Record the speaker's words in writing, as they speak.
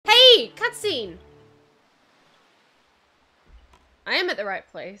cutscene. I am at the right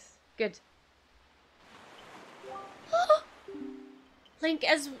place. Good. Link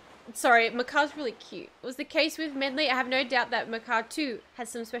as... Sorry, Makar's really cute. It was the case with Medley. I have no doubt that Makar too has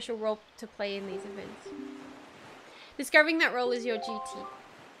some special role to play in these events. Discovering that role is your duty.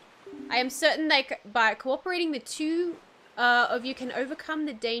 I am certain that by cooperating, the two of you can overcome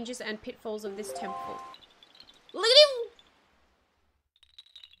the dangers and pitfalls of this temple. Look at him!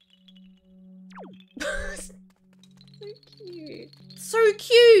 So cute. So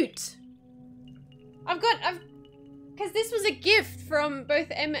cute! Because this was a gift from both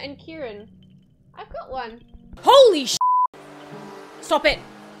Emma and Kieran. I've got one. Holy sh**! Stop it.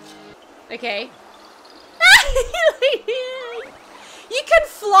 Okay. You can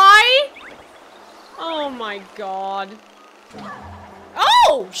fly? Oh my god.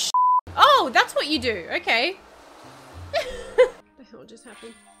 Oh, sh**! Oh, that's what you do. Okay. What the hell just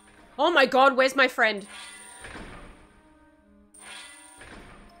happened? Oh my god, where's my friend?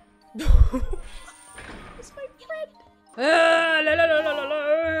 Where's my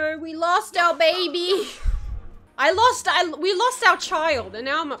friend? We lost our baby. We lost our child, and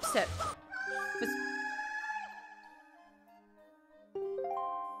now I'm upset.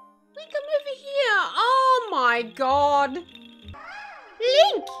 Link, come over here. Oh my god.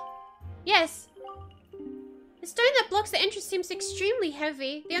 Link! Yes. The stone that blocks the entrance seems extremely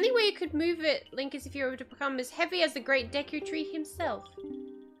heavy. The only way you could move it, Link, is if you were to become as heavy as the Great Deku Tree himself.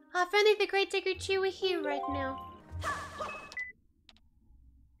 Ah, if only the Great Deku Tree were here right now.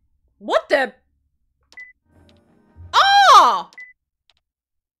 What the? Oh!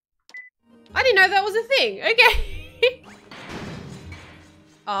 I didn't know that was a thing. Okay.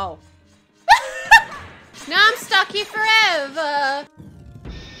 Oh. Now I'm stuck here forever.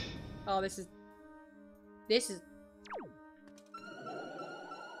 Oh, this is...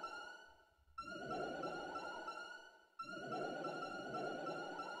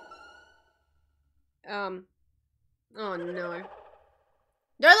 Oh no.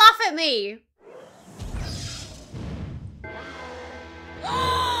 Don't laugh at me!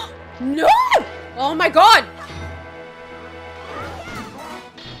 No! Oh my god!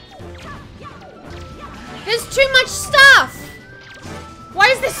 There's too much stuff! Why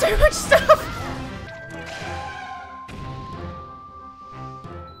is there so much stuff?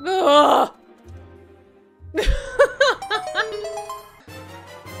 Ugh.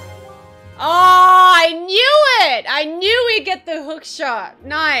 Oh, I knew it! I knew we'd get the hook shot.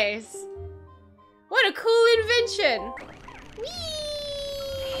 Nice. What a cool invention. Whee!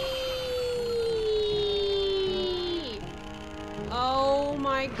 Oh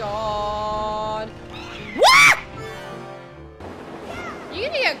my god. What? You're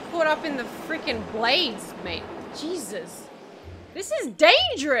gonna get caught up in the freaking blades, mate. Jesus. This is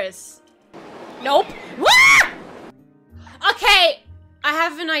dangerous. Nope. What? Okay, I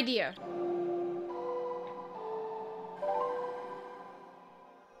have an idea.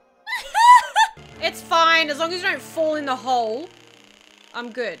 It's fine, as long as you don't fall in the hole.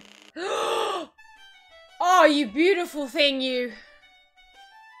 I'm good. Oh, you beautiful thing, you.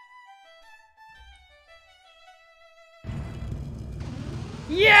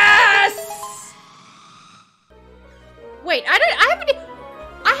 Yes! Wait, we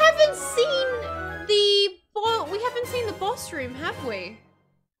haven't seen the boss room, have we?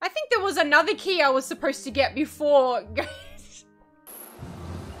 I think there was another key I was supposed to get before.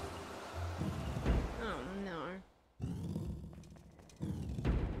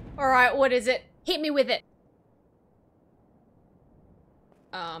 Alright, what is it? Hit me with it.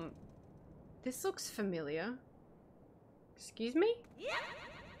 This looks familiar. Excuse me?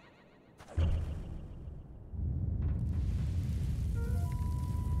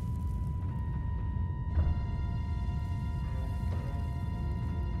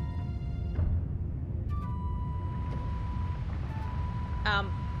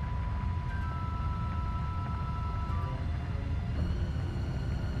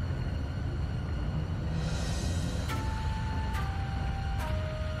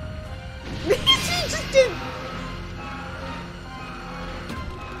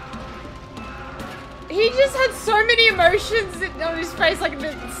 He just had so many emotions on his face, like in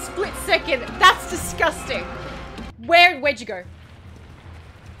a split second. That's disgusting. Where'd you go?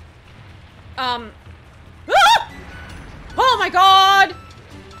 Ah! Oh my god!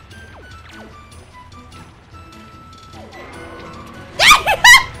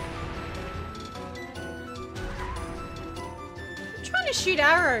 I'm trying to shoot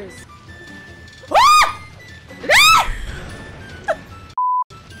arrows.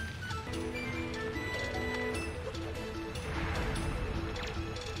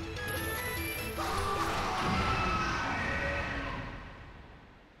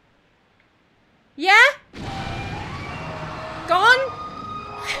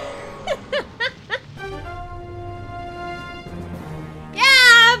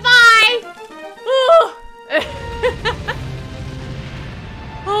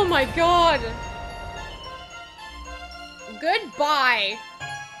 my god! Goodbye!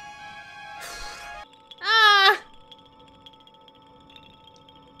 Ah!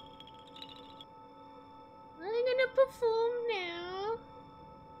 I'm gonna perform now.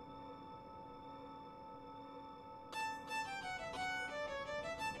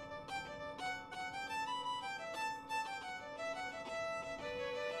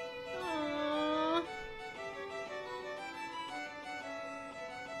 Aww.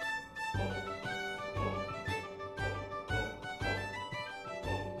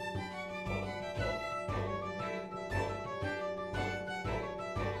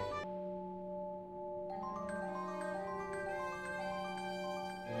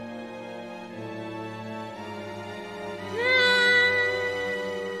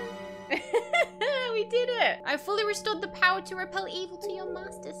 We did it! I fully restored the power to repel evil to your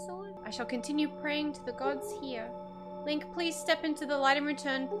master's sword. I shall continue praying to the gods here. Link, please step into the light and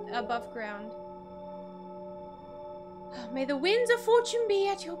return above ground. May the winds of fortune be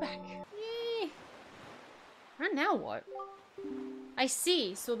at your back. Yay! And now what? I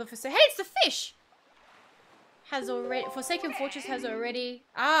see. Saw the Hey, it's the fish! Forsaken Fortress has already...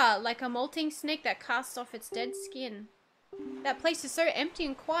 Ah, like a molting snake that casts off its dead skin. That place is so empty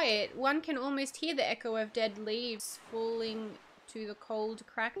and quiet, one can almost hear the echo of dead leaves falling to the cold,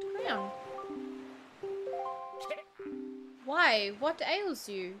 cracked ground. Why? What ails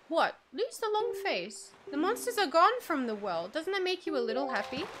you? What? Lose the long face. The monsters are gone from the world. Doesn't that make you a little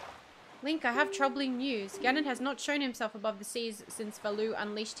happy? Link, I have troubling news. Ganon has not shown himself above the seas since Valoo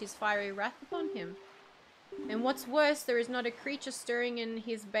unleashed his fiery wrath upon him. And what's worse, there is not a creature stirring in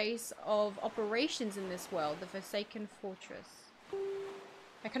his base of operations in this world, the Forsaken Fortress.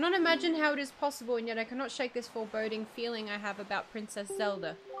 I cannot imagine how it is possible, and yet I cannot shake this foreboding feeling I have about Princess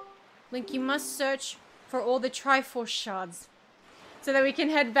Zelda. Link, you must search for all the Triforce shards, so that we can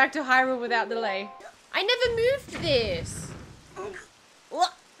head back to Hyrule without delay. I never moved this!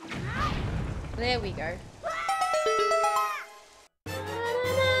 There we go.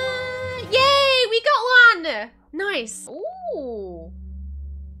 Yay! We got one! Nice. Ooh.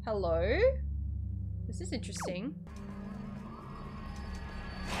 Hello? This is interesting.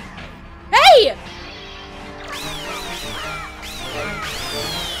 Hey!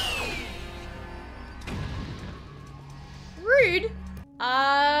 Rude.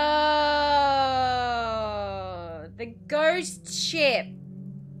 The ghost ship.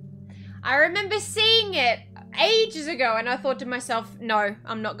 I remember seeing it ages ago and I thought to myself, no,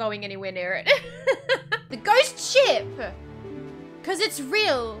 I'm not going anywhere near it. The ghost ship! Because it's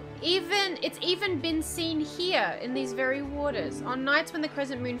real. It's even been seen here in these very waters. On nights when the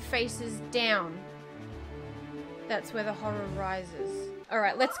crescent moon faces down. That's where the horror rises.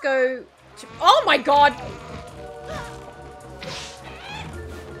 Alright, let's go to... Oh my god!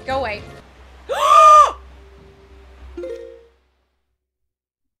 Go away.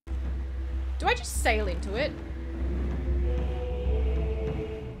 Do I just sail into it?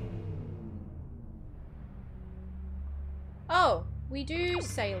 Oh, we do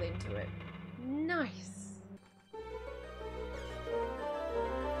sail into it. Nice.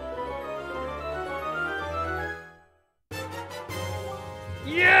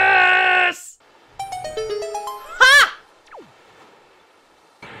 Yes! Ha!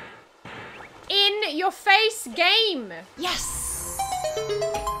 In your face game. Yes!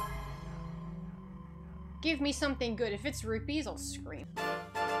 Give me something good. If it's rupees, I'll scream.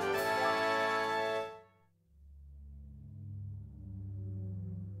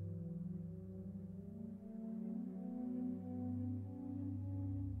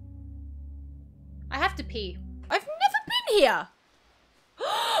 I have to pee. I've never been here!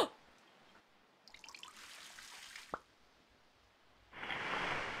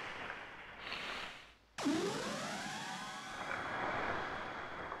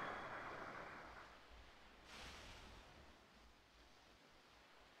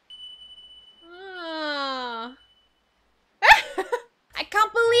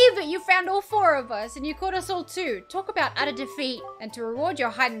 You found all four of us, and you caught us all too. Talk about utter defeat. And to reward your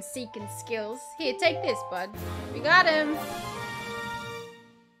hide and seek and skills, here, take this, bud. We got him.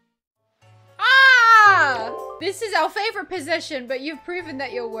 Ah! This is our favorite possession, but you've proven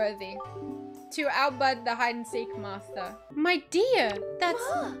that you're worthy. To our bud, the hide and seek master. My dear, that's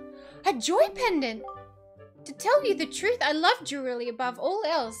a joy pendant. To tell you the truth, I love jewelry above all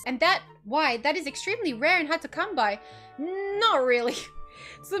else. And that is extremely rare and hard to come by. Not really.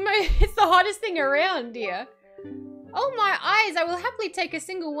 It's the hottest thing around, dear. Oh my eyes, I will happily take a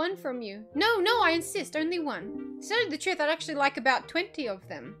single one from you. No, I insist, only one. To tell you the truth, I'd actually like about 20 of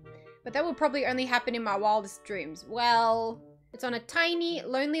them. But that will probably only happen in my wildest dreams. Well, It's on a tiny,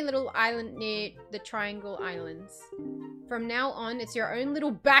 lonely little island near the Triangle Islands. From now on, it's your own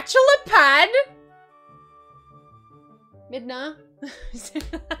little bachelor pad. Midna.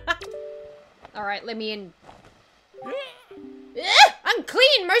 Alright, let me in.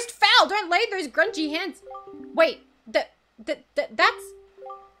 Unclean, most foul. Don't lay those grungy hands. Wait, that's...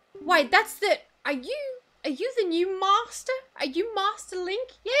 Wait, that's the... Are you the new master? Are you Master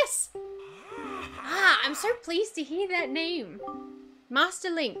Link? Yes. Ah, I'm so pleased to hear that name. Master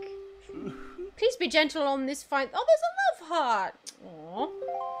Link. Please be gentle on this fine... Oh, there's a love heart. Aww.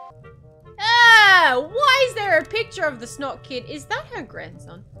 Ah, why is there a picture of the Snot Kid? Is that her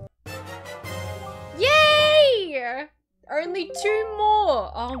grandson? Yay! Only 2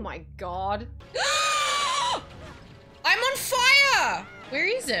 more. Oh my god. I'm on fire! Where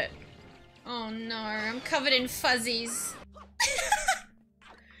is it? Oh no, I'm covered in fuzzies.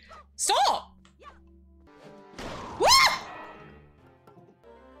 Stop! Woo!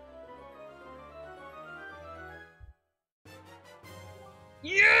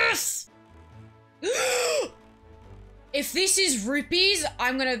 Yes! If this is rupees,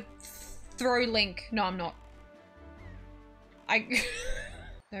 I'm gonna throw Link. No, I'm not.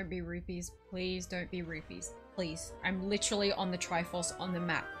 Don't be rupees. Please don't be rupees. Please. I'm literally on the Triforce on the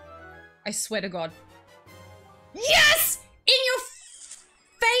map. I swear to God. Yes! In your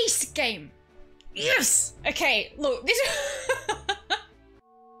face, game! Yes! Okay, look, this...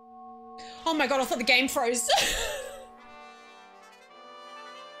 Oh my god, I thought the game froze.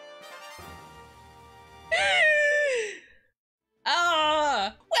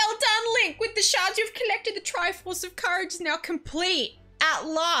 Well done, Link! With the shards you've collected, the Triforce of Courage is now complete. At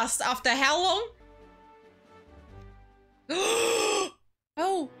last, after how long?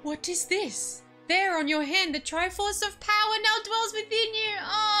 Oh, what is this? There on your hand, the Triforce of Power now dwells within you.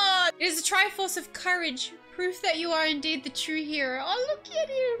 Oh, it is the Triforce of Courage, proof that you are indeed the true hero. Oh, look at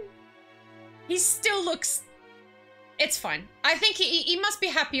him. He still looks... It's fine. I think he must be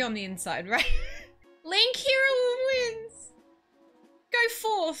happy on the inside, right? Link, hero wins. Go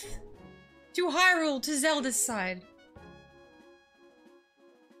forth to Hyrule, to Zelda's side.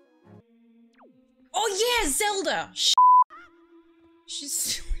 Oh yeah, Zelda.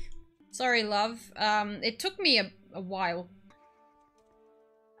 She's... Sorry, love. It took me a while.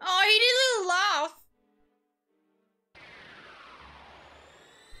 Oh, he did a little laugh.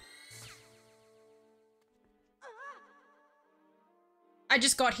 I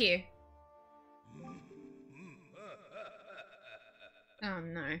just got here. Oh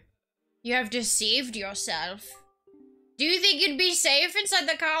no. You have deceived yourself. Do you think you'd be safe inside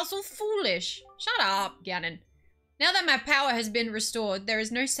the castle? Foolish. Shut up, Ganon. Now that my power has been restored, there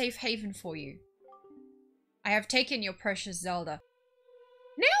is no safe haven for you. I have taken your precious Zelda.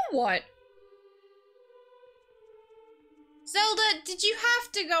 Now what? Zelda, did you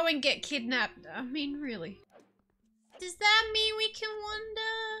have to go and get kidnapped? I mean, really. Does that mean we can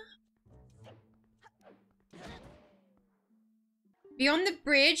wander? Beyond the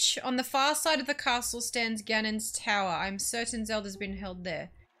bridge, on the far side of the castle, stands Ganon's tower. I'm certain Zelda's been held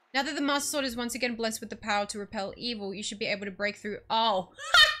there. Now that the Master Sword is once again blessed with the power to repel evil, you should be able to break through- Oh!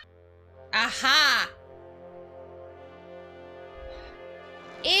 Aha!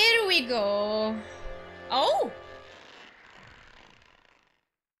 Here we go. Oh!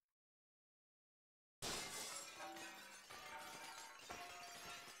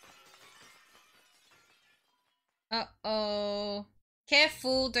 Uh-oh.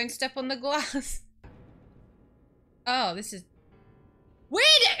 Careful, don't step on the glass. Oh, this is... Where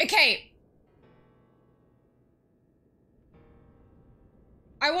did... Okay.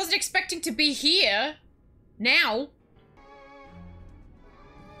 I wasn't expecting to be here. Now.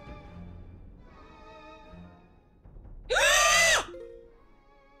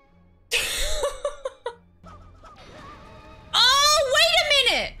 Oh, wait a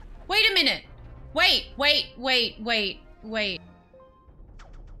minute. Wait a minute. Wait.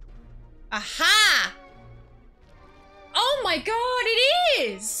 Aha! Oh my god, it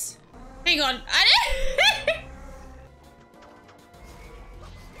is! Hang on.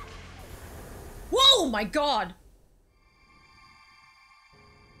 Whoa, my god!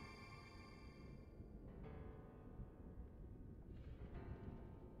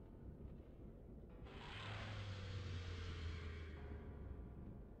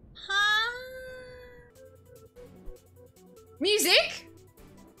 Huh? Music?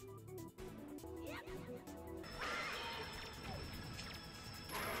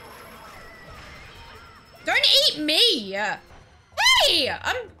 Don't eat me! Hey!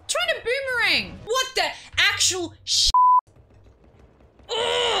 I'm trying to boomerang! What the actual sh**?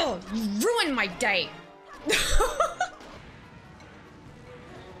 Oh, you ruined my day.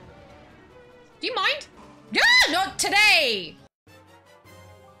 Why?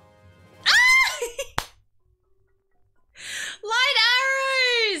 Ah! Light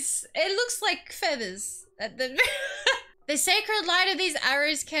arrows! It looks like feathers. At the The sacred light of these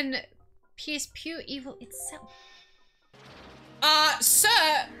arrows can pierce pure evil itself.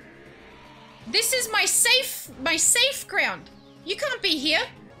 Sir, this is my safe ground. You can't be here.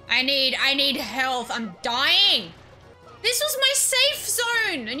 I need health. I'm dying. This was my safe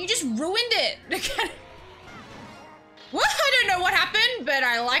zone and you just ruined it. Well, I don't know what happened, but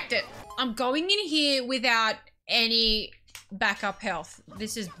I liked it. I'm going in here without any backup health.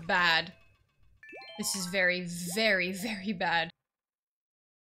 This is bad. This is very, very, very bad.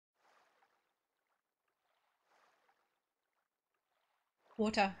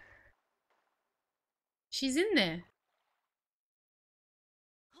 Water. She's in there.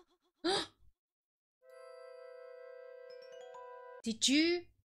 Did you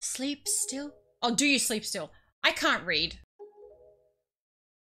sleep still? Oh, do you sleep still? I can't read.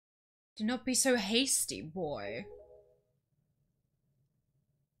 Do not be so hasty, boy.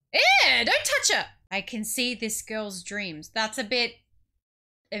 Eh, don't touch her! I can see this girl's dreams. That's a bit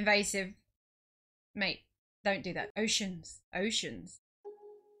invasive. Mate, don't do that. Oceans. Oceans.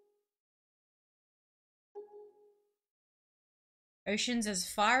 Oceans as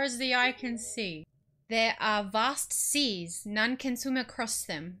far as the eye can see. There are vast seas. None can swim across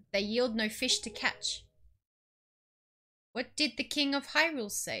them. They yield no fish to catch. What did the king of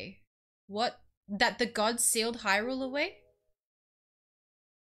Hyrule say? What? That the gods sealed Hyrule away?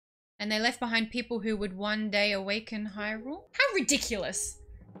 And they left behind people who would one day awaken Hyrule? How ridiculous!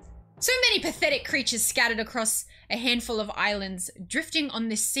 So many pathetic creatures scattered across a handful of islands, drifting on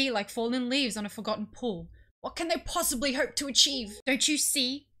this sea like fallen leaves on a forgotten pool. What can they possibly hope to achieve? Don't you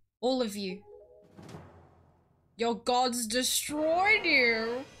see? All of you. Your gods destroyed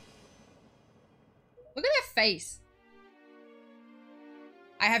you. Look at that face.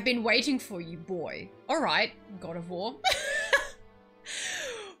 I have been waiting for you, boy. Alright, God of War.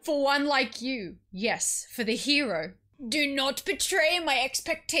 For one like you. Yes, for the hero. Do not betray my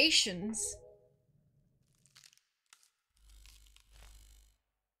expectations.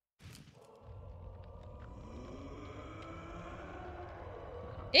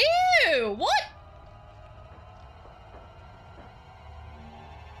 Ew, what?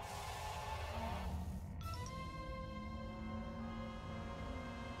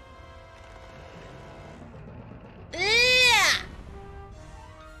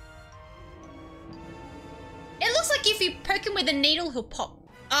 It looks like if you poke him with a needle, he'll pop.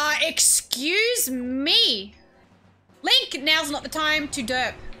 Excuse me. Link, now's not the time to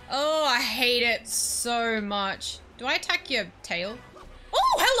derp. Oh, I hate it so much. Do I attack your tail?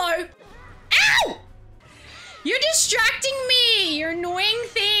 Oh, hello. Ow! You're distracting me. You're annoying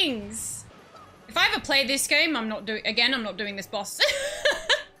things. If I ever play this game, I'm not doing this boss.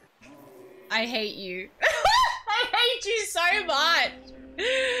 I hate you. I hate you so much.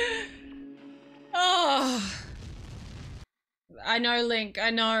 Oh. I know, Link. I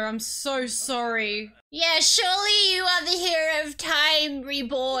know. I'm so sorry. Yeah, surely you are the hero of time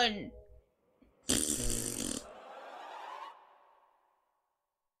reborn.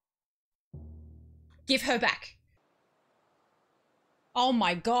 Give her back. Oh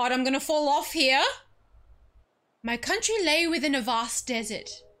my god, I'm gonna fall off here. My country lay within a vast desert.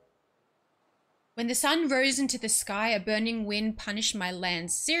 When the sun rose into the sky, a burning wind punished my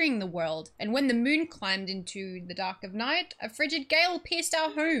lands, searing the world. And when the moon climbed into the dark of night, a frigid gale pierced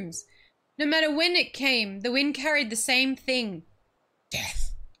our homes. No matter when it came, the wind carried the same thing.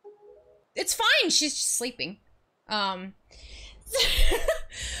 Death. It's fine, she's just sleeping.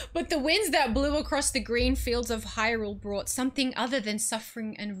 But the winds that blew across the green fields of Hyrule brought something other than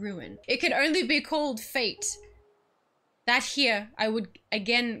suffering and ruin. It could only be called fate. That here, I would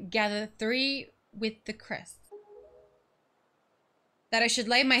again gather 3 with the crest. That I should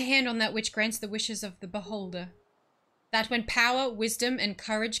lay my hand on that which grants the wishes of the beholder. That when power, wisdom, and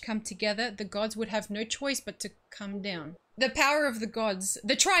courage come together, the gods would have no choice but to come down. The power of the gods,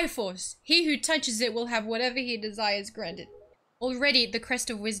 the Triforce. He who touches it will have whatever he desires granted. Already, the crest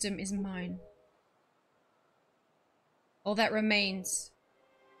of wisdom is mine. All that remains.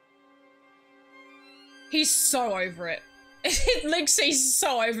 He's so over it. Link's he's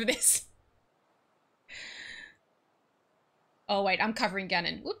so over this. Oh wait, I'm covering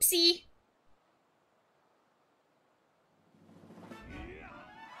Ganon. Whoopsie.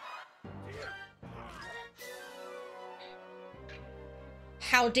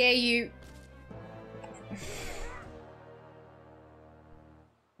 How dare you?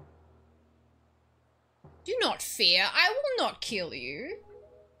 Do not fear, I will not kill you.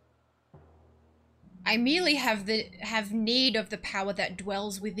 I merely have need of the power that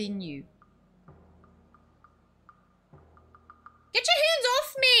dwells within you. Get your hands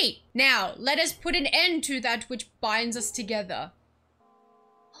off me! Now, let us put an end to that which binds us together.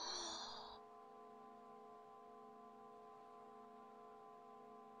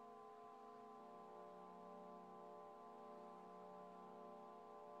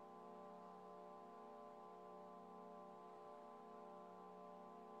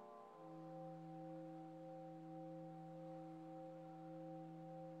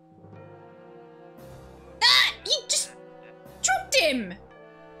 Him!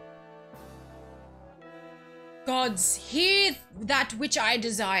 Gods, hear that which I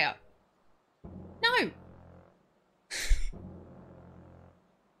desire. No.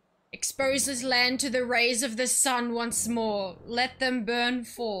 Expose this land to the rays of the sun once more. Let them burn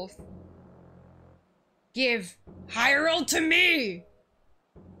forth. Give Hyrule to me!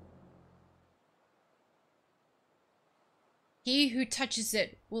 He who touches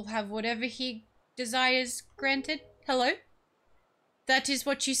it will have whatever he desires granted. Hello? That is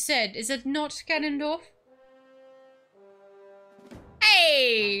what you said, is it not, Ganondorf?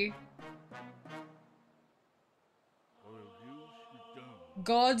 Hey!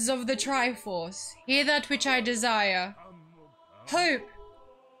 Gods of the Triforce, hear that which I desire. Hope.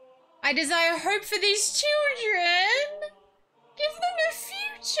 I desire hope for these children. Give them a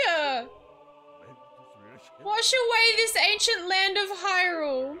future. Wash away this ancient land of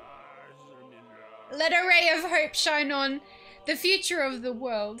Hyrule. Let a ray of hope shine on the future of the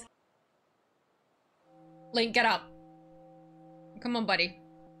world. Link, get up. Come on, buddy.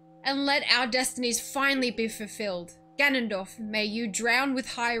 And let our destinies finally be fulfilled. Ganondorf, may you drown with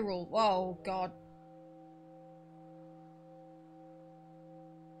Hyrule. Oh, God.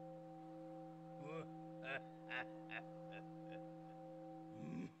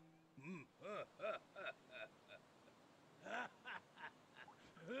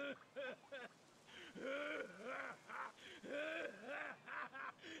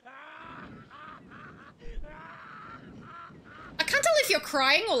 I can't tell if you're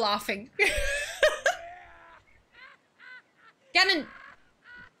crying or laughing. Ganon,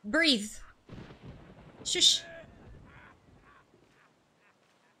 breathe. Shush.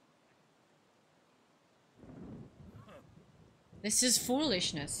 This is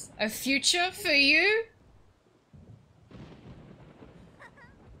foolishness. A future for you?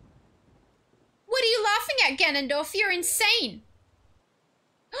 What are you laughing at, Ganondorf? You're insane.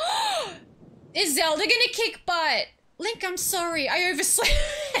 Is Zelda gonna kick butt? Link, I'm sorry. I overslept.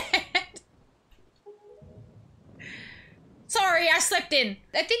 Sorry, I slept in.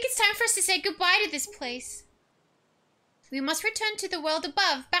 I think it's time for us to say goodbye to this place. We must return to the world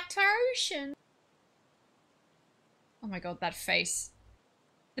above, back to our ocean. Oh my god, that face.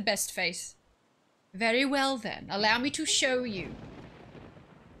 The best face. Very well then, allow me to show you.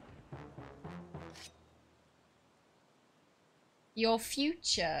 Your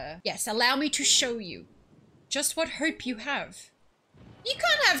future. Yes, allow me to show you. Just what hope you have. You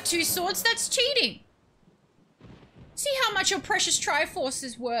can't have two swords, that's cheating. See how much your precious Triforce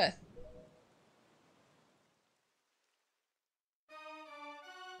is worth.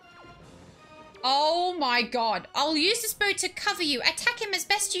 Oh my god. I'll use this bow to cover you. Attack him as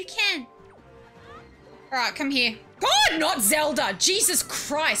best you can. Alright, come here. God, not Zelda! Jesus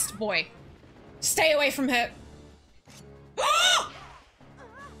Christ, boy. Stay away from her.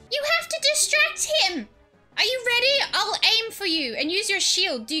 You have to distract him! Are you ready? I'll aim for you and use your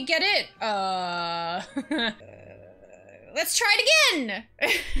shield. Do you get it? Let's try it again!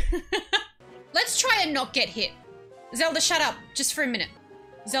 Let's try and not get hit. Zelda, shut up. Just for a minute.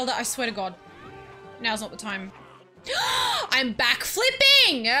 Zelda, I swear to God. Now's not the time. I'm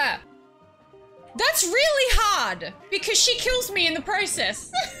backflipping! That's really hard! Because she kills me in the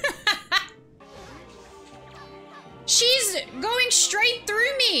process. She's going straight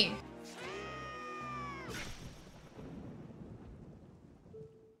through me!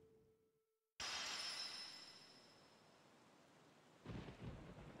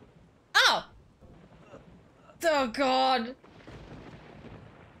 Oh! Oh god.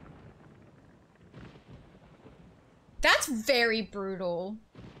 That's very brutal.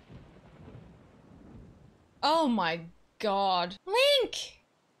 Oh my god. Link!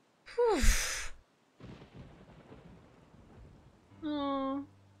 Whew. Oh.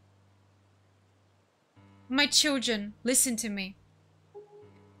 My children, listen to me.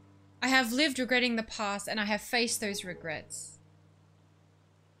 I have lived regretting the past and I have faced those regrets.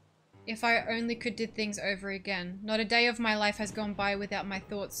 If I only could do things over again. Not a day of my life has gone by without my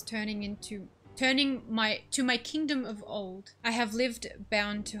thoughts turning to my kingdom of old. I have lived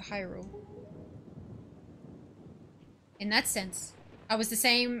bound to Hyrule. In that sense, I was the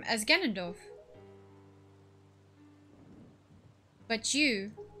same as Ganondorf. But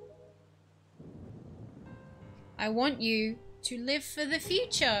you... I want you to live for the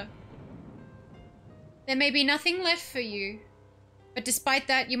future. There may be nothing left for you, but despite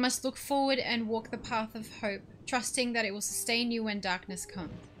that, you must look forward and walk the path of hope, trusting that it will sustain you when darkness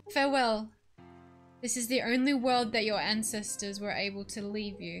comes. Farewell. This is the only world that your ancestors were able to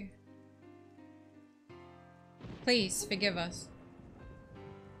leave you. Please forgive us.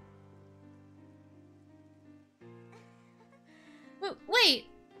 Wait,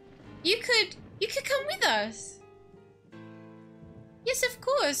 you could come with us. Yes, of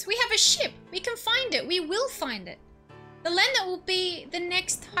course. We have a ship. We can find it. We will find it. The land that will be the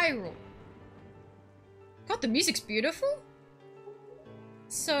next Hyrule. God, the music's beautiful.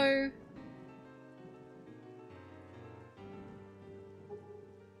 So...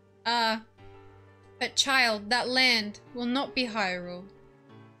 but child, that land will not be Hyrule.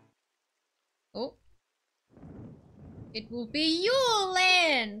 Oh. It will be your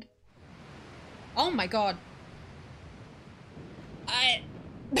land. Oh my god.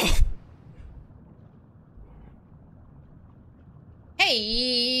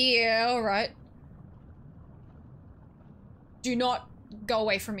 Hey, alright. Do not go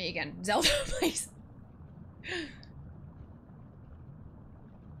away from me again. Zelda, please.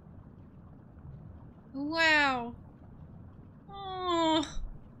 Wow. Oh.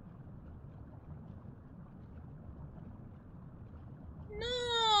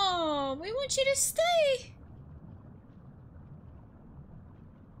 No, we want you to stay.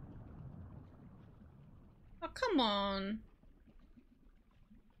 Oh, come on.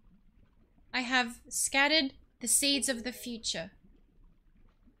 I have scattered the seeds of the future.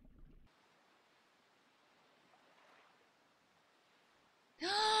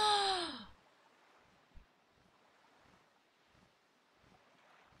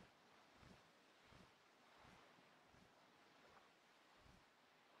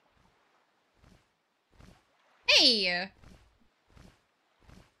 Hey!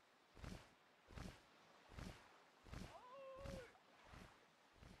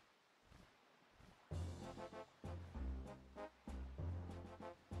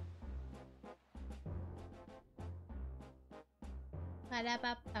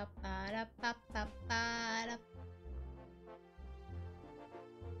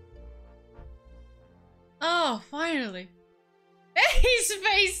 Oh, finally. His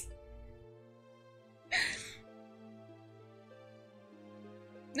face!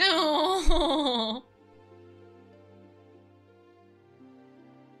 No.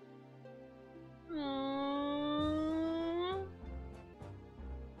 Aww.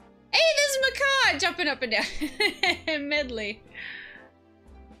 Hey, there's Macaw jumping up and down. Medley.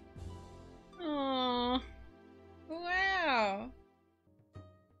 Oh. Wow.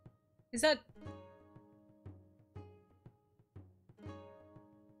 Is that...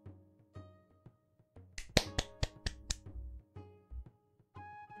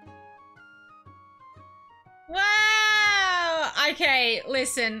 Wow! Okay,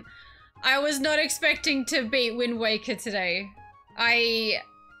 listen. I was not expecting to beat Wind Waker today.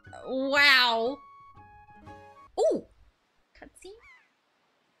 Wow. Ooh! Cutscene?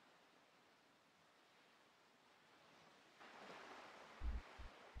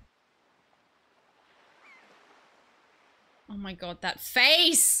 Oh my god, that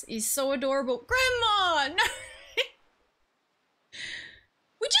face is so adorable. Grandma! No!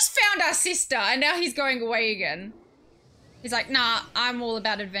 We just found our sister and now he's going away again. He's like, nah, I'm all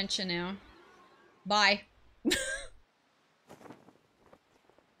about adventure now. Bye.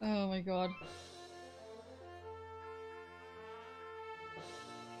 Oh my god.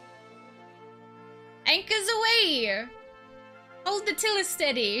 Anchors away! Hold the tiller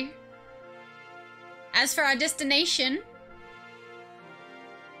steady. As for our destination,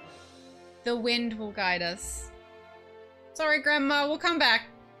 the wind will guide us. Sorry, Grandma, we'll come back.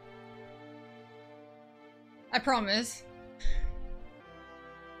 I promise.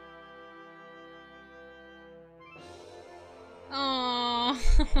 Oh.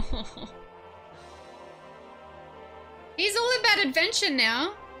 He's all about adventure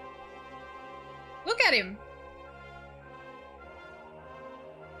now. Look at him.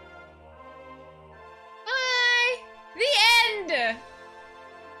 Bye. The end.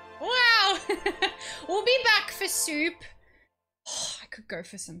 Wow. We'll be back for soup. Oh, I could go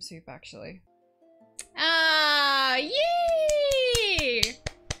for some soup actually. Ah, yay!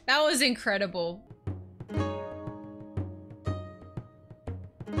 That was incredible.